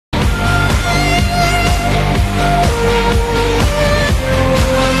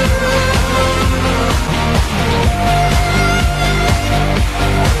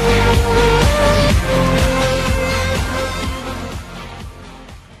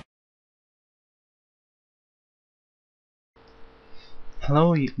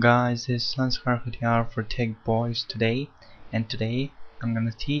Hello guys, this is Sanskar here for TechBoyZzz today, and today I'm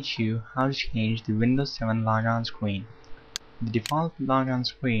gonna teach you how to change the Windows 7 logon screen. The default logon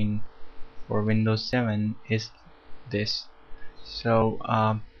screen for Windows 7 is this. So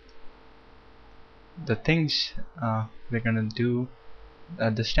the things we're gonna do,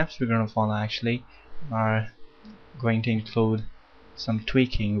 the steps we're gonna follow actually are going to include some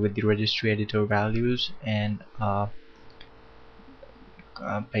tweaking with the registry editor values and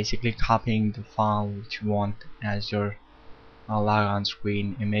basically copying the file which you want as your logon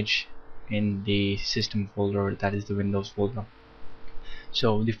screen image in the system folder, that is the Windows folder.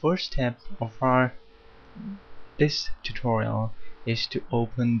 So the first step of this tutorial is to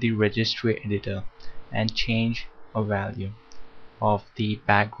open the registry editor and change a value of the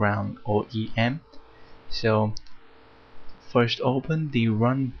background OEM. So first open the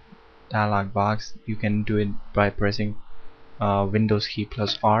run dialog box. You can do it by pressing Windows key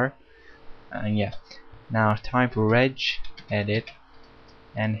plus R, and yeah, now type reg edit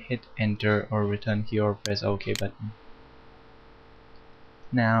and hit enter or return key or press OK button.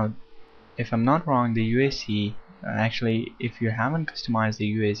 Now if I'm not wrong, the UAC actually, if you haven't customized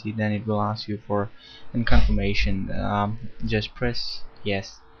the UAC, then it will ask you for a confirmation. Just press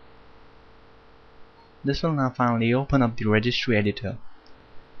yes. This will now finally open up the registry editor.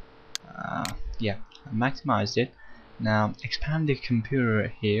 Yeah, I maximized it. Now expand the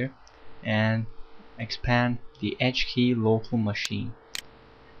computer here and expand the H key local machine.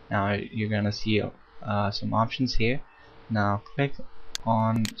 Now you're gonna see some options here. Now click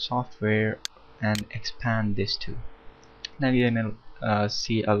on software and expand this too. Now you're gonna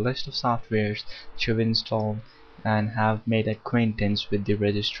see a list of softwares that you've installed and have made acquaintance with the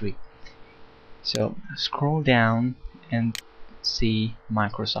registry. So scroll down and see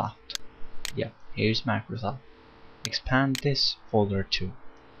Microsoft. Yeah, here's Microsoft. Expand this folder too.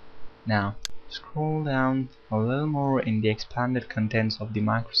 Now scroll down a little more in the expanded contents of the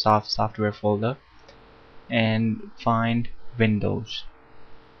Microsoft software folder and find Windows.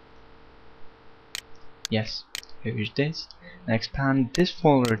 Yes, here's this. And expand this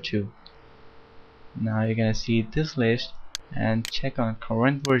folder too. Now you're gonna see this list and check on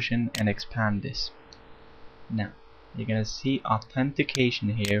current version and expand this. Now you're gonna see authentication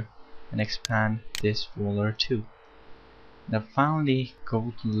here and expand this folder too. Now finally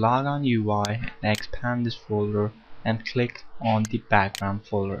go to logon UI and expand this folder and click on the background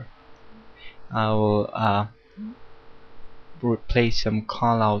folder. I will replace some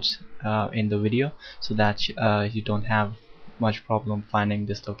callouts in the video so that you don't have much problem finding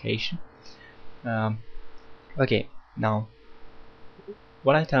this location. Okay, now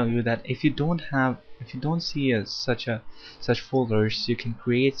what I tell you that if you don't see such folders, you can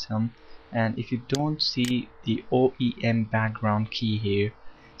create some. And if you don't see the OEM background key here,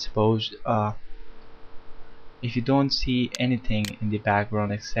 suppose if you don't see anything in the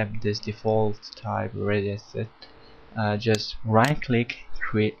background except this default type register, just right click,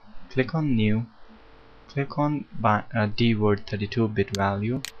 click on new, click on dword 32-bit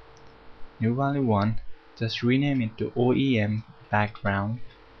value, new value 1, just rename it to OEM background,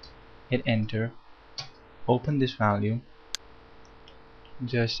 hit enter, open this value,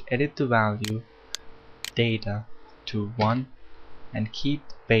 just edit the value data to 1 and keep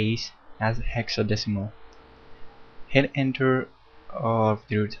base as hexadecimal. Hit enter or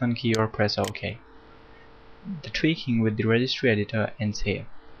the return key or press OK. The tweaking with the registry editor ends here.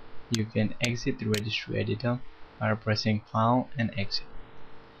 You can exit the registry editor by pressing file and exit.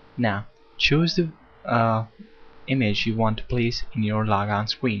 Now choose the image you want to place in your logon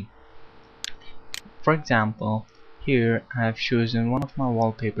screen. For example, here I have chosen one of my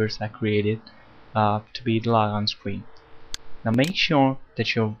wallpapers I created to be the logon screen. Now make sure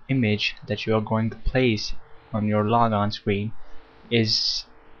that your image that you are going to place on your logon screen is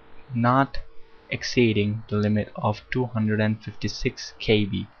not exceeding the limit of 256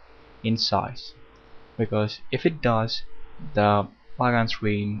 KB in size, because if it does, the logon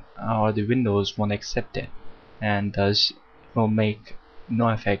screen or the Windows won't accept it, and thus will make no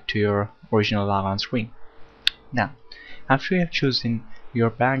effect to your original logon screen. Now after you have chosen your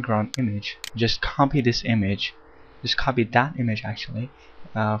background image, just copy this image, just copy that image actually.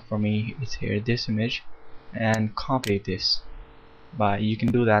 For me it's here, this image, and copy this. You can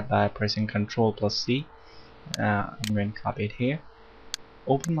do that by pressing Ctrl plus C. I'm going to copy it here.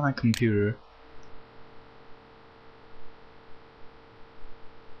 Open my computer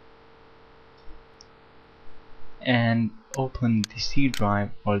and open the C drive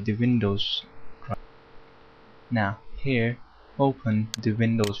or the Windows drive. Now here open the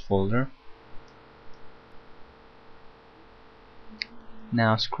Windows folder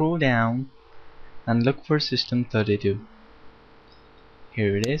Now scroll down and look for system32.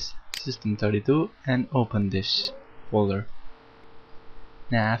 Here it is, system32, and open this folder.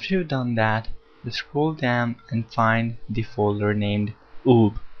 Now after you've done that, just scroll down and find the folder named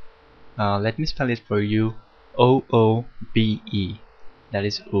oob. Let me spell it for you. OOBE. That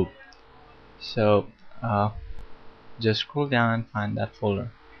is oob. So just scroll down and find that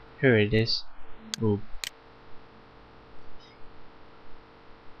folder. Here it is, oob.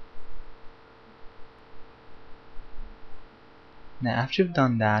 Now after you've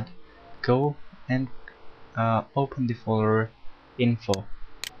done that, go and open the folder info.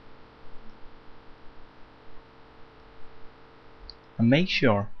 And make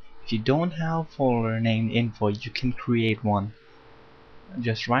sure if you don't have a folder named info, you can create one.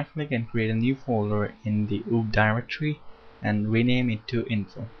 Just right click and create a new folder in the oob directory and rename it to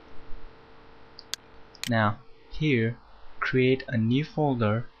info. Now here, create a new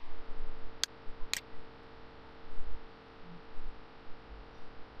folder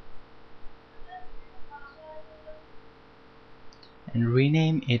and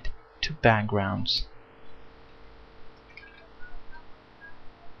rename it to backgrounds.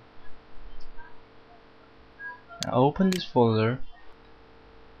 Now open this folder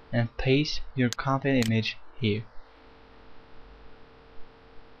and paste your copied image here.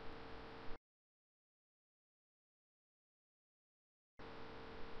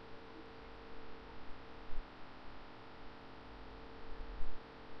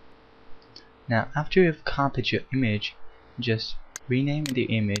 Now after you've copied your image, just rename the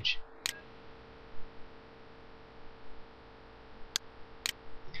image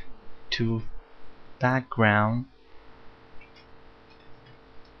to background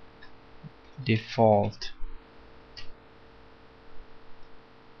default.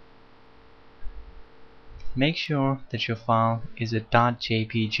 Make sure that your file is a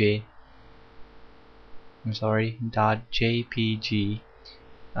 .jpg .jpg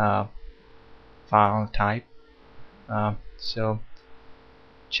file type. So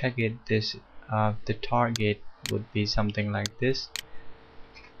check it. The target would be something like this.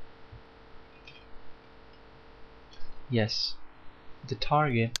 Yes, the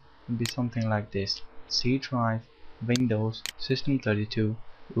target would be something like this: C drive, Windows, System32,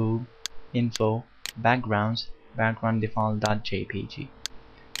 oob, info, backgrounds, background default.jpg.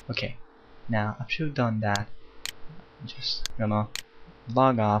 Okay, now after you've done that, just gonna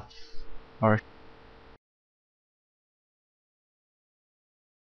log off or